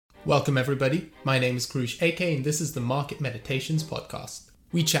Welcome everybody, my name is Krush AK and this is the Market Meditations podcast.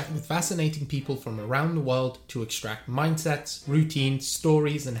 We chat with fascinating people from around the world to extract mindsets, routines,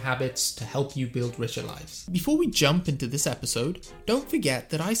 stories and habits to help you build richer lives. Before we jump into this episode, don't forget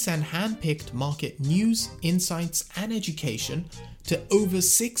that I send hand-picked market news, insights and education to over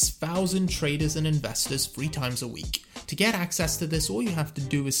 6,000 traders and investors 3 times a week. To get access to this, all you have to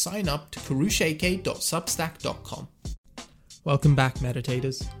do is sign up to karushak.substack.com. Welcome back,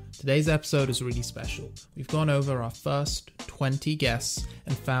 meditators. Today's episode is really special. We've gone over our first 20 guests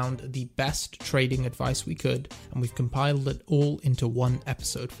and found the best trading advice we could, and we've compiled it all into one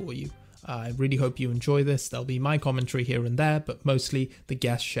episode for you. I really hope you enjoy this. There'll be my commentary here and there, but mostly the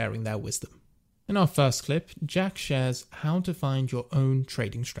guests sharing their wisdom. In our first clip, Jack shares how to find your own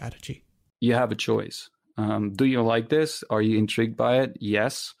trading strategy. You have a choice. Do you like this? Are you intrigued by it?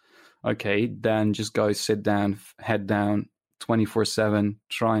 Yes. Okay, then just go sit down, head down, 24/7,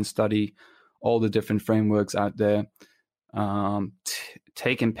 try and study all the different frameworks out there.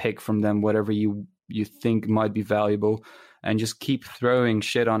 Take and pick from them whatever you think might be valuable, and just keep throwing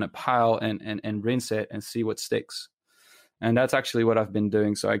shit on a pile and rinse it and see what sticks. And that's actually what I've been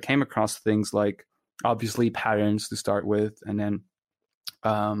doing. So I came across things like, obviously, patterns to start with, and then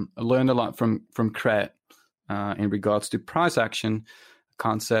I learned a lot from Cret in regards to price action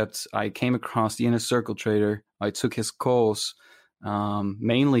concepts. I came across the Inner Circle Trader. I took his course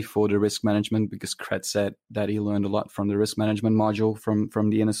mainly for the risk management, because Cret said that he learned a lot from the risk management module from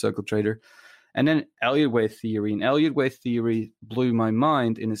the Inner Circle Trader. And then Elliott Wave Theory. And Elliott Wave Theory blew my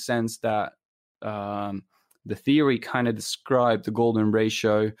mind in the sense that the theory kind of described the golden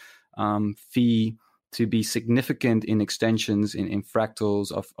ratio fee to be significant in extensions, in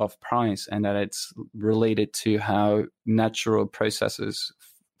fractals of price, and that it's related to how natural processes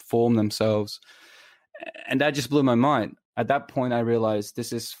form themselves. And that just blew my mind. At that point, I realized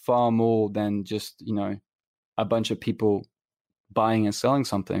this is far more than just, a bunch of people buying and selling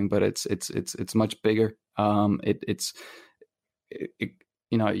something, but it's much bigger.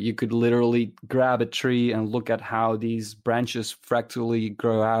 You could literally grab a tree and look at how these branches fractally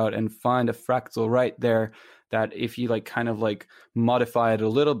grow out and find a fractal right there that, if you modify it a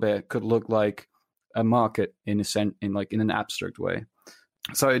little bit, could look like a market in an abstract way.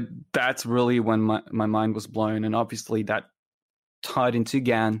 So that's really when my mind was blown. And obviously that tied into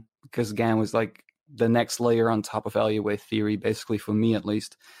Gann, because Gann was like the next layer on top of Elliott Wave Theory, basically for me at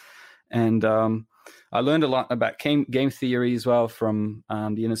least. And I learned a lot about game theory as well from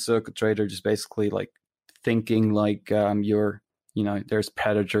the Inner Circle Trader, just basically like thinking like there's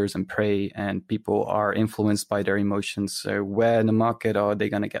predators and prey, and people are influenced by their emotions. So where in the market are they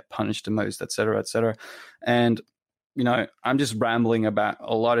going to get punished the most, et cetera, et cetera. And, I'm just rambling about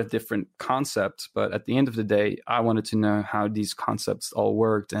a lot of different concepts, but at the end of the day, I wanted to know how these concepts all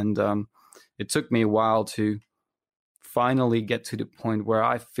worked. And it took me a while to finally get to the point where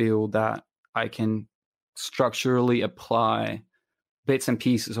I feel that I can structurally apply bits and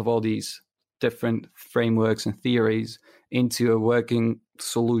pieces of all these different frameworks and theories into a working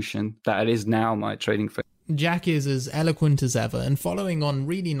solution that is now my trading framework. Jack is as eloquent as ever, and following on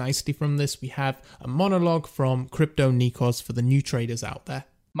really nicely from this, we have a monologue from Crypto Nikos for the new traders out there.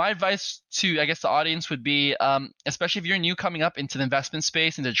 My advice to, I guess, the audience would be, especially if you're new coming up into the investment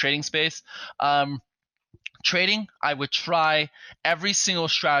space, into the trading space, trading, I would try every single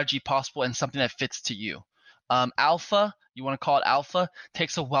strategy possible and something that fits to you. Alpha, you want to call it alpha,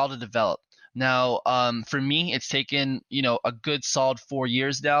 takes a while to develop. Now, for me, it's taken, a good solid 4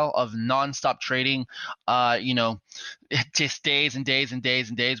 years now of nonstop trading, just days and days and days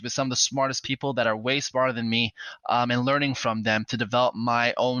and days with some of the smartest people that are way smarter than me, and learning from them to develop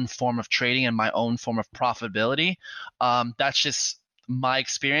my own form of trading and my own form of profitability. That's just my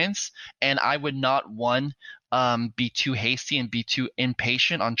experience, and I would not, one, be too hasty and be too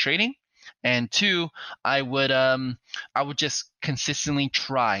impatient on trading. And 2, I would just consistently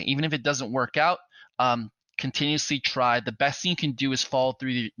try, even if it doesn't work out. Continuously try. The best thing you can do is follow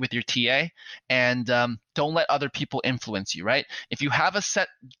through with your TA, and don't let other people influence you. Right? If you have a set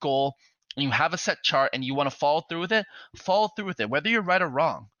goal and you have a set chart and you want to follow through with it, whether you're right or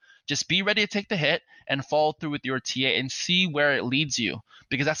wrong. Just be ready to take the hit and follow through with your TA and see where it leads you,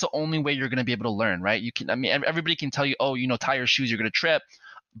 because that's the only way you're going to be able to learn. Right? Everybody can tell you, tie your shoes, you're going to trip.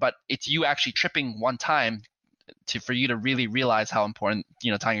 But it's you actually tripping one time for you to really realize how important,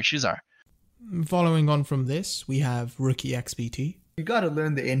 tying your shoes are. Following on from this, we have Rookie XBT. You got to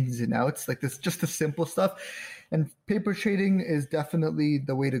learn the ins and outs, like this, just the simple stuff. And paper trading is definitely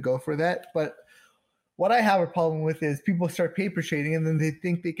the way to go for that. But what I have a problem with is people start paper trading and then they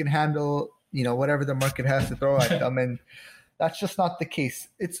think they can handle, whatever the market has to throw at them. And that's just not the case.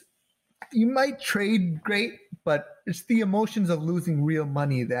 It's you might trade great, but it's the emotions of losing real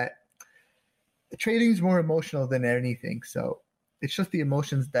money that trading is more emotional than anything. So it's just the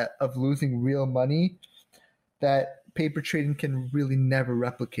emotions that of losing real money that paper trading can really never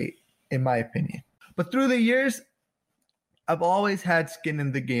replicate, in my opinion. But through the years, I've always had skin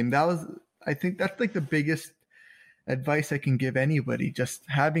in the game. I think that's like the biggest advice I can give anybody, just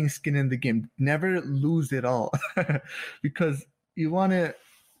having skin in the game. Never lose it all because you want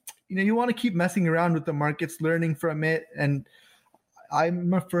to keep messing around with the markets, learning from it. And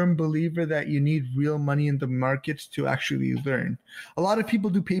I'm a firm believer that you need real money in the markets to actually learn. A lot of people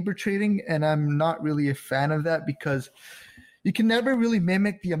do paper trading, and I'm not really a fan of that because you can never really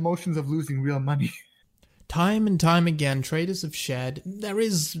mimic the emotions of losing real money. Time and time again, traders have shared there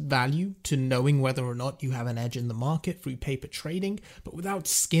is value to knowing whether or not you have an edge in the market through paper trading, but without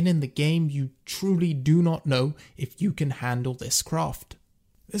skin in the game, you truly do not know if you can handle this craft.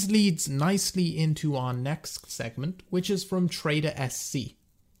 This leads nicely into our next segment, which is from Trader SC.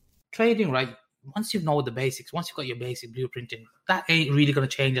 Trading, right? Once you know the basics, once you've got your basic blueprinting, that ain't really going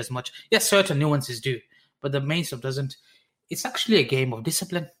to change as much. Yes, certain nuances do, but the main stuff doesn't. It's actually a game of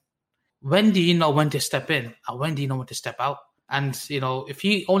discipline. When do you know when to step in and when do you know when to step out? And, if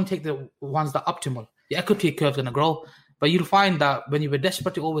you only take the ones that are optimal, the equity curve is going to grow. But you'll find that when you were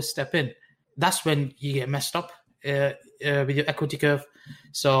desperate to always step in, that's when you get messed up with your equity curve.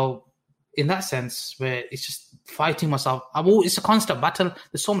 So in that sense, where it's just fighting myself, it's a constant battle.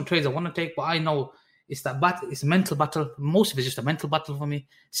 There's so many trades I want to take, but I know it's that battle. It's a mental battle. Most of it's just a mental battle for me,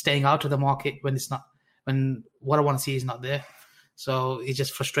 staying out of the market when what I want to see is not there. So it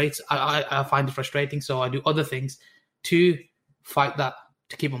just frustrates. I find it frustrating. So I do other things to fight that,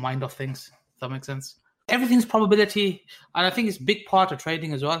 to keep my mind off things. If that makes sense. Everything's probability. And I think it's a big part of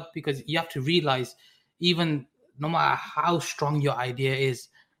trading as well, because you have to realize even no matter how strong your idea is,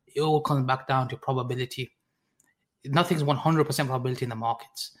 it all comes back down to probability. Nothing's 100% probability in the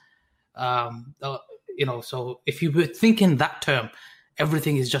markets. So if you were thinking that term,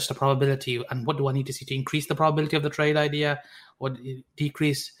 everything is just a probability. And what do I need to see to increase the probability of the trade idea or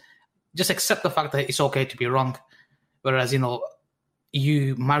decrease? Just accept the fact that it's okay to be wrong. Whereas,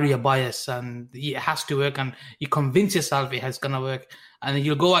 you marry a bias and it has to work and you convince yourself it's going to work. And then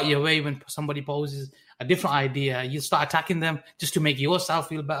you'll go out your way when somebody poses a different idea. You start attacking them just to make yourself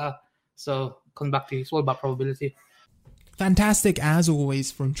feel better. So come back to it's all about probability. Fantastic as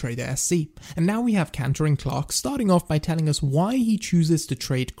always from Trader SC. And now we have Cantor and Clark starting off by telling us why he chooses to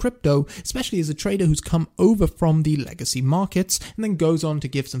trade crypto, especially as a trader who's come over from the legacy markets, and then goes on to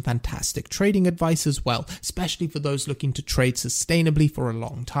give some fantastic trading advice as well, especially for those looking to trade sustainably for a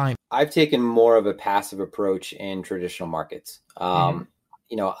long time. I've taken more of a passive approach in traditional markets.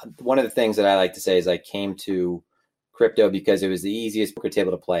 One of the things that I like to say is I came to crypto because it was the easiest poker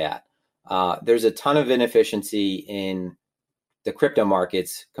table to play at. There's a ton of inefficiency in the crypto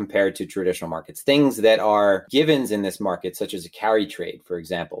markets compared to traditional markets. Things that are givens in this market, such as a carry trade, for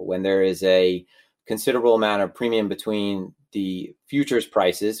example, when there is a considerable amount of premium between the futures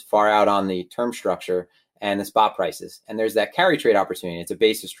prices far out on the term structure and the spot prices. And there's that carry trade opportunity. It's a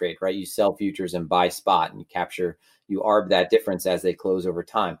basis trade, right? You sell futures and buy spot and you arb that difference as they close over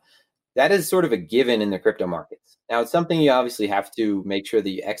time. That is sort of a given in the crypto markets. Now, it's something you obviously have to make sure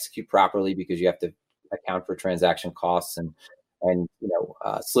that you execute properly because you have to account for transaction costs and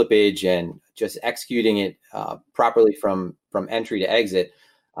slippage and just executing it properly from entry to exit.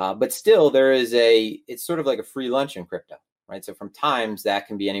 But still, it's sort of like a free lunch in crypto, right? So from times that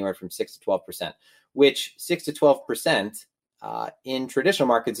can be anywhere from 6 to 12%, which 6 to 12% in traditional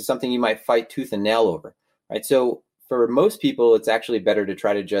markets is something you might fight tooth and nail over, right? So for most people, it's actually better to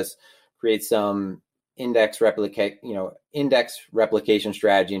try to just create some index replication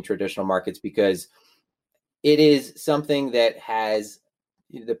strategy in traditional markets because it is something that has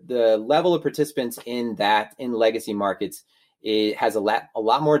the level of participants in legacy markets. It has a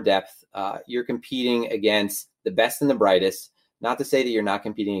lot more depth. You're competing against the best and the brightest. Not to say that you're not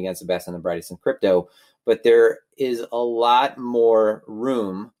competing against the best and the brightest in crypto, but there is a lot more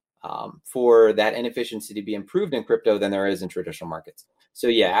room for that inefficiency to be improved in crypto than there is in traditional markets. So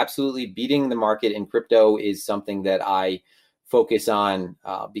yeah, absolutely, beating the market in crypto is something that I focus on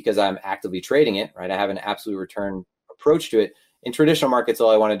because I'm actively trading it, right? I have an absolute return approach to it. In traditional markets, all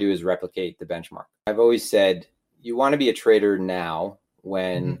I want to do is replicate the benchmark. I've always said you want to be a trader now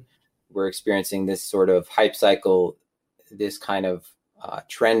when we're experiencing this sort of hype cycle, this kind of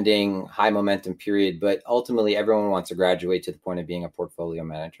trending high momentum period, but ultimately everyone wants to graduate to the point of being a portfolio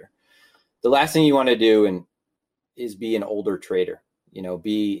manager. The last thing you want to do is be an older trader,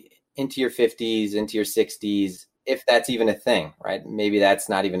 be into your 50s, into your 60s, if that's even a thing, right? Maybe that's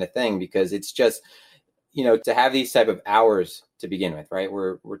not even a thing, because it's just, to have these type of hours to begin with, right?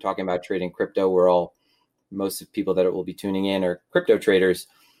 We're talking about trading crypto. Most of people that will be tuning in are crypto traders.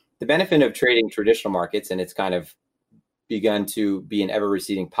 The benefit of trading traditional markets, and it's kind of begun to be an ever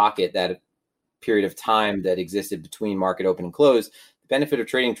receding pocket, that period of time that existed between market open and close. The benefit of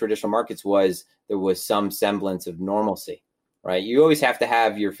trading traditional markets was there was some semblance of normalcy, right? You always have to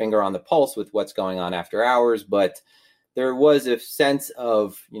have your finger on the pulse with what's going on after hours, but there was a sense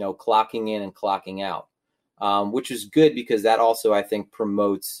of, clocking in and clocking out, which is good, because that also, I think,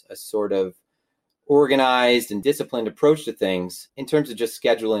 promotes a sort of organized and disciplined approach to things in terms of just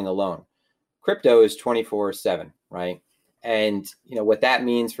scheduling alone. Crypto is 24/7, right? And what that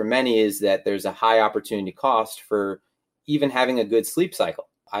means for many is that there's a high opportunity cost for even having a good sleep cycle.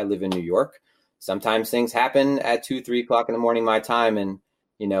 I live in New York. Sometimes things happen at 2-3 o'clock in the morning, my time. And,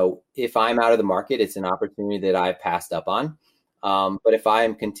 if I'm out of the market, it's an opportunity that I passed up on. But if I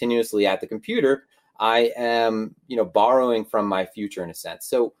am continuously at the computer, I am, borrowing from my future in a sense.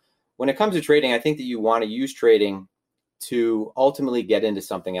 So when it comes to trading, I think that you want to use trading to ultimately get into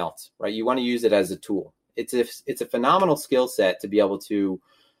something else, right? You want to use it as a tool. It's a phenomenal skill set to be able to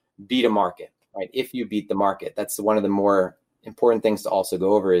beat a market, right? If you beat the market, that's one of the more important things to also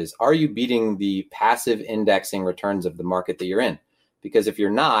go over is, are you beating the passive indexing returns of the market that you're in? Because if you're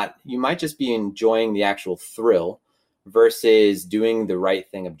not, you might just be enjoying the actual thrill versus doing the right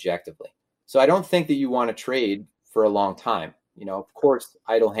thing objectively. So I don't think that you want to trade for a long time. Of course,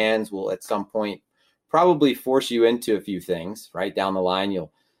 idle hands will at some point probably force you into a few things, right? Down the line,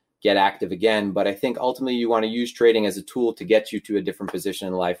 you'll get active again. But I think ultimately you want to use trading as a tool to get you to a different position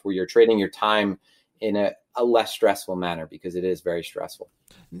in life where you're trading your time in a less stressful manner, because it is very stressful.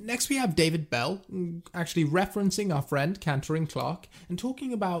 Next, we have David Bell, actually referencing our friend Cantor and Clark and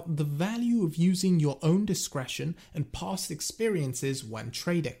talking about the value of using your own discretion and past experiences when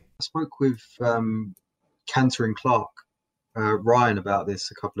trading. I spoke with Cantor and Clark, Ryan, about this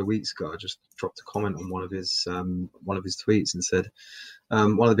a couple of weeks ago. I just dropped a comment on one of his tweets and said,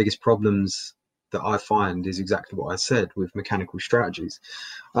 one of the biggest problems that I find is exactly what I said with mechanical strategies.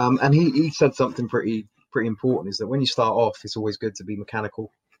 And he said something pretty important, is that when you start off, it's always good to be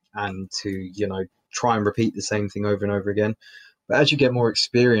mechanical and to, try and repeat the same thing over and over again. But as you get more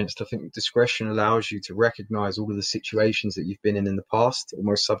experienced, I think discretion allows you to recognize all of the situations that you've been in the past,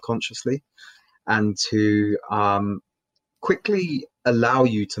 almost subconsciously, and to quickly allow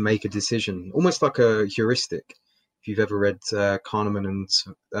you to make a decision, almost like a heuristic. If you've ever read Kahneman and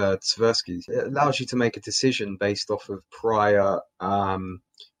Tversky, it allows you to make a decision based off of prior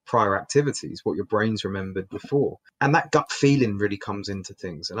activities, what your brain's remembered before. And that gut feeling really comes into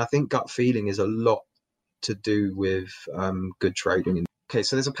things. And I think gut feeling is a lot to do with good trading. Okay,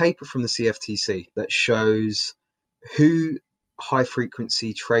 so there's a paper from the CFTC that shows who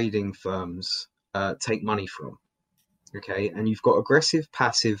high-frequency trading firms take money from. Okay, and you've got aggressive,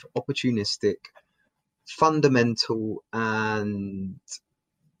 passive, opportunistic, fundamental, and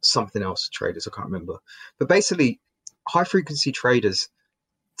something else traders, I can't remember. But basically, high-frequency traders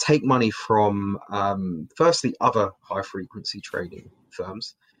take money from, firstly, other high-frequency trading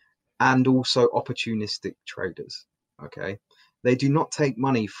firms, and also opportunistic traders, okay? They do not take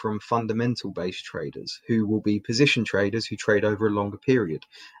money from fundamental-based traders, who will be position traders who trade over a longer period,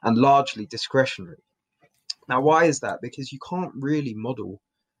 and largely discretionary. Now, why is that? Because you can't really model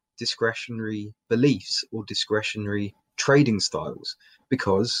discretionary beliefs or discretionary trading styles,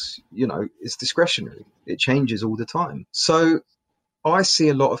 because, it's discretionary. It changes all the time. So I see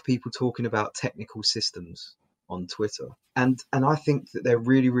a lot of people talking about technical systems on Twitter. And I think that they're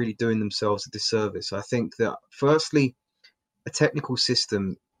really, really doing themselves a disservice. I think that, firstly, a technical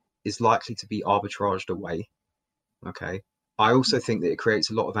system is likely to be arbitraged away. Okay. I also think that it creates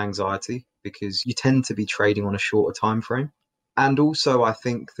a lot of anxiety, because you tend to be trading on a shorter time frame. And also, I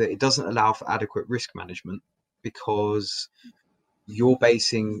think that it doesn't allow for adequate risk management, because you're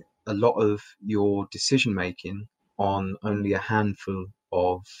basing a lot of your decision making on only a handful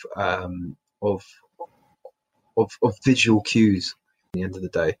of visual cues at the end of the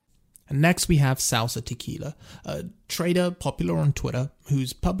day. And next we have Salsa Tequila, a trader popular on Twitter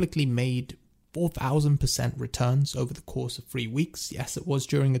who's publicly made 4,000% returns over the course of 3 weeks. Yes, it was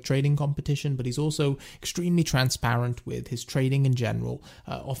during a trading competition, but he's also extremely transparent with his trading in general,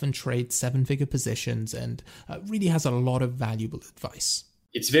 often trades 7-figure positions, and really has a lot of valuable advice.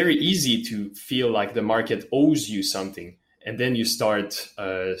 It's very easy to feel like the market owes you something, and then you start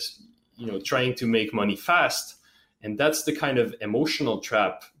trying to make money fast, and that's the kind of emotional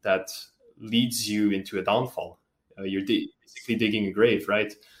trap that leads you into a downfall. You're basically digging a grave,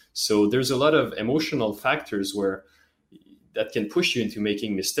 right? So there's a lot of emotional factors that can push you into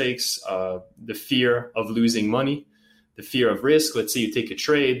making mistakes. The fear of losing money, the fear of risk. Let's say you take a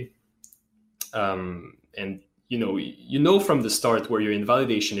trade, and you know from the start where your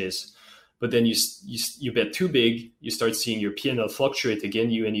invalidation is, but then you bet too big, you start seeing your P&L fluctuate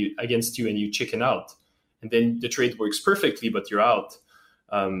against you, and you chicken out, and then the trade works perfectly, but you're out.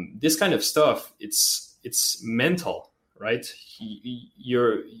 This kind of stuff, it's mental, right?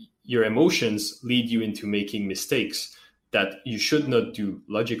 Your emotions lead you into making mistakes that you should not do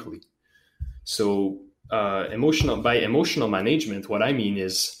logically. So emotional management, what I mean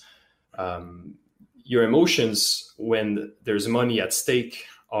is your emotions when there's money at stake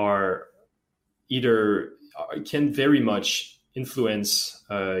can very much influence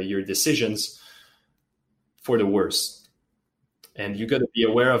your decisions for the worst. And you got to be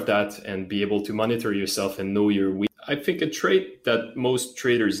aware of that and be able to monitor yourself and know your weak. I think a trait that most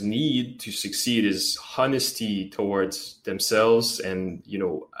traders need to succeed is honesty towards themselves, and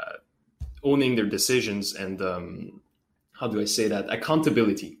owning their decisions, and how do I say that?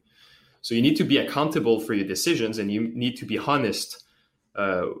 Accountability. So you need to be accountable for your decisions, and you need to be honest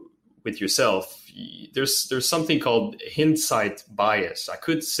with yourself. There's something called hindsight bias. I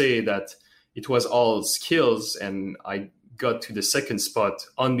could say that it was all skills, and I got to the second spot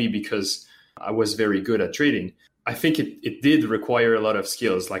only because I was very good at trading. I think it did require a lot of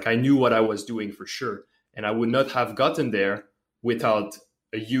skills. Like, I knew what I was doing for sure, and I would not have gotten there without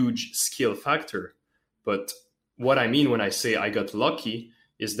a huge skill factor. But what I mean when I say I got lucky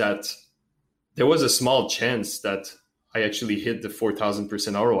is that there was a small chance that I actually hit the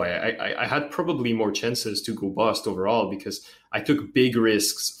 4,000% ROI. I had probably more chances to go bust overall because I took big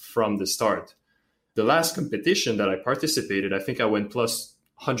risks from the start. The last competition that I participated, I think I went plus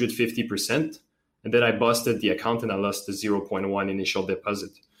 150%. And then I busted the account and I lost the 0.1 initial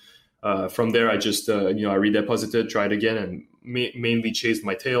deposit. From there, I just, I redeposited, tried again, and mainly chased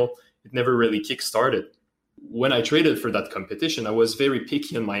my tail. It never really kick-started. When I traded for that competition, I was very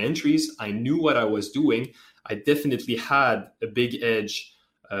picky on my entries. I knew what I was doing. I definitely had a big edge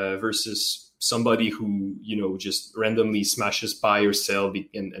versus somebody who, just randomly smashes buy or sell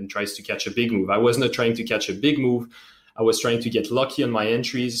and tries to catch a big move. I was not trying to catch a big move. I was trying to get lucky on my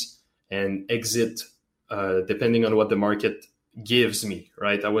entries and exit depending on what the market gives me,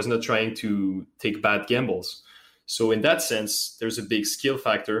 right? I was not trying to take bad gambles. So in that sense, there's a big skill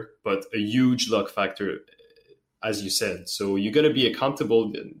factor, but a huge luck factor, as you said. So you got to be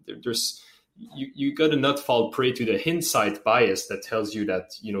accountable. You got to not fall prey to the hindsight bias that tells you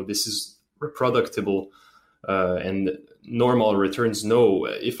that, this is reproducible and normal returns. No,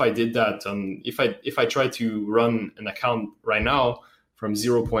 if I did that, if I try to run an account right now, from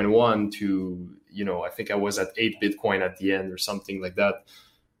 0.1 to, I think I was at 8 Bitcoin at the end or something like that.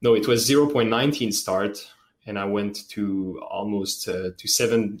 No, it was 0.19 start, and I went to almost to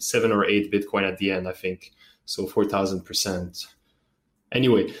 7 or 8 Bitcoin at the end, I think. So 4,000%.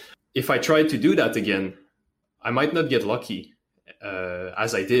 Anyway, if I tried to do that again, I might not get lucky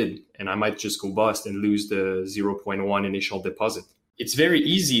as I did, and I might just go bust and lose the 0.1 initial deposit. It's very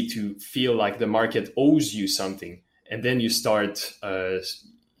easy to feel like the market owes you something. And then you start,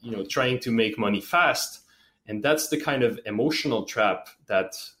 trying to make money fast. And that's the kind of emotional trap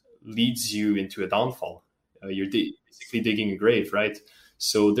that leads you into a downfall. You're basically digging a grave, right?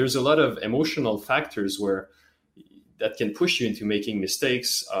 So there's a lot of emotional factors that can push you into making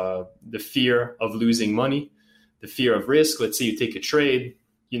mistakes. The fear of losing money, the fear of risk. Let's say you take a trade,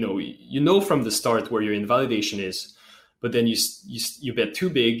 you know from the start where your invalidation is. But then you bet too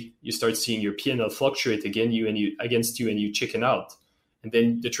big, you start seeing your P&L fluctuate against you, and you chicken out. And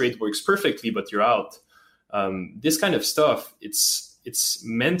then the trade works perfectly, but you're out. This kind of stuff, it's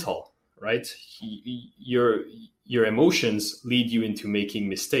mental, right? Your emotions lead you into making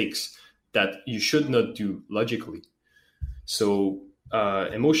mistakes that you should not do logically. So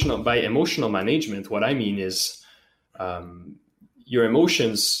emotional management, what I mean is your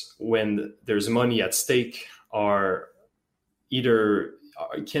emotions when there's money at stake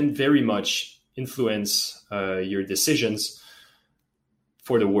can very much influence your decisions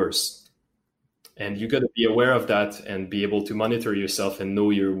for the worst. And you got to be aware of that and be able to monitor yourself and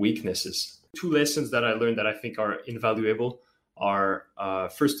know your weaknesses. 2 lessons that I learned that I think are invaluable are,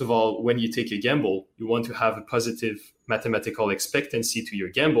 first of all, when you take a gamble, you want to have a positive mathematical expectancy to your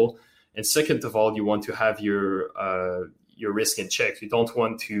gamble. And second of all, you want to have your risk in check. You don't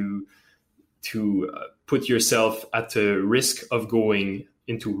want to put yourself at the risk of going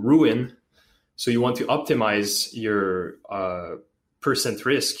into ruin. So you want to optimize your percent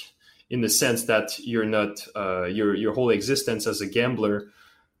risk in the sense that you're not your whole existence as a gambler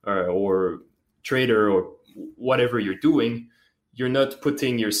or trader or whatever you're doing, you're not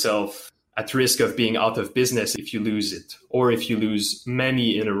putting yourself at risk of being out of business if you lose it, or if you lose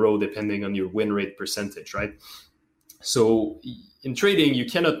many in a row, depending on your win rate percentage, right? So in trading, you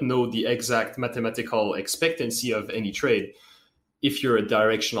cannot know the exact mathematical expectancy of any trade if you're a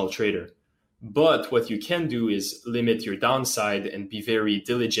directional trader. But what you can do is limit your downside and be very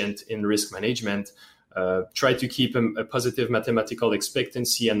diligent in risk management. Try to keep a positive mathematical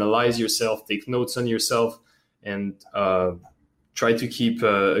expectancy, analyze yourself, take notes on yourself, and try to keep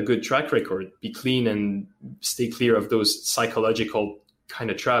a good track record. Be clean and stay clear of those psychological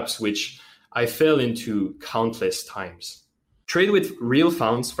kind of traps, which I fell into countless times. Trade with real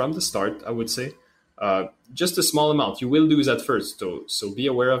funds from the start, I would say. Just a small amount. You will lose at first, though, so be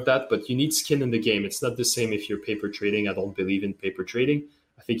aware of that, but you need skin in the game. It's not the same if you're paper trading. I don't believe in paper trading.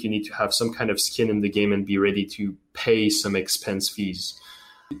 I think you need to have some kind of skin in the game and be ready to pay some expense fees.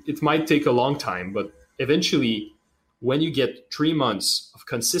 It might take a long time, but eventually, when you get 3 months of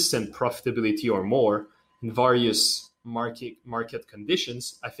consistent profitability or more in various market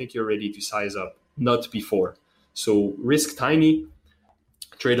conditions, I think you're ready to size up, not before. So risk tiny,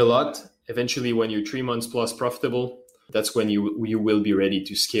 trade a lot. Eventually, when you're 3 months plus profitable, that's when you will be ready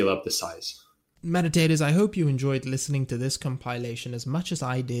to scale up the size. Meditators, I hope you enjoyed listening to this compilation as much as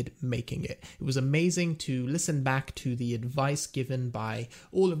I did making it. It was amazing to listen back to the advice given by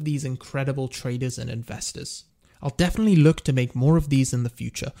all of these incredible traders and investors. I'll definitely look to make more of these in the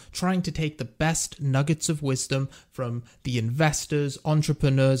future, trying to take the best nuggets of wisdom from the investors,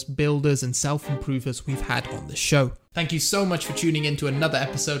 entrepreneurs, builders, and self-improvers we've had on the show. Thank you so much for tuning in to another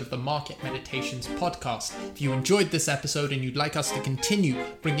episode of the Market Meditations podcast. If you enjoyed this episode and you'd like us to continue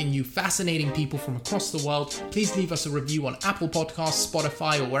bringing you fascinating people from across the world, please leave us a review on Apple Podcasts,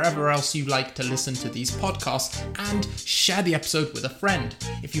 Spotify, or wherever else you like to listen to these podcasts, and share the episode with a friend.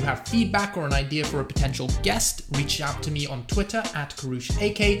 If you have feedback or an idea for a potential guest, reach out to me on Twitter at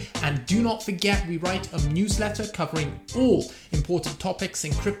KaroushAK, and do not forget we write a newsletter covering all important topics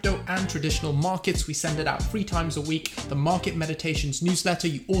in crypto and traditional markets. We send it out 3 times a week. The Market Meditations newsletter.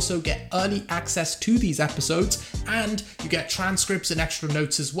 You also get early access to these episodes, and you get transcripts and extra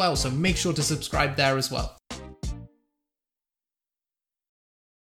notes as well, so make sure to subscribe there as well.